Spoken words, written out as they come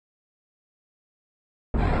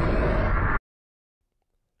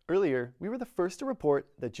Earlier, we were the first to report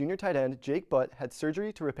that junior tight end Jake Butt had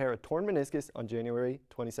surgery to repair a torn meniscus on January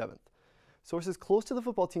 27th. Sources close to the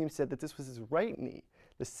football team said that this was his right knee,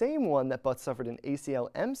 the same one that Butt suffered an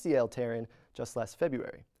ACL-MCL tear in just last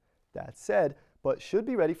February. That said, Butt should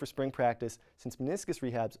be ready for spring practice since meniscus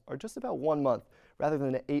rehabs are just about 1 month rather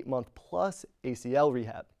than an 8-month plus ACL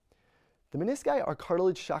rehab. The menisci are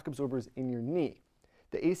cartilage shock absorbers in your knee.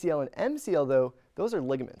 The ACL and MCL, though, those are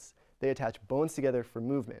ligaments. They attach bones together for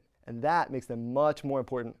movement, and that makes them much more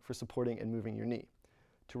important for supporting and moving your knee.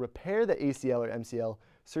 To repair the ACL or MCL,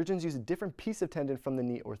 surgeons use a different piece of tendon from the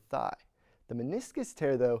knee or thigh. The meniscus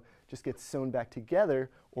tear, though, just gets sewn back together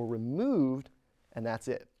or removed, and that's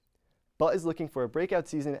it. Butt is looking for a breakout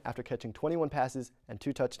season after catching 21 passes and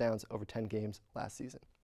 2 touchdowns over 10 games last season.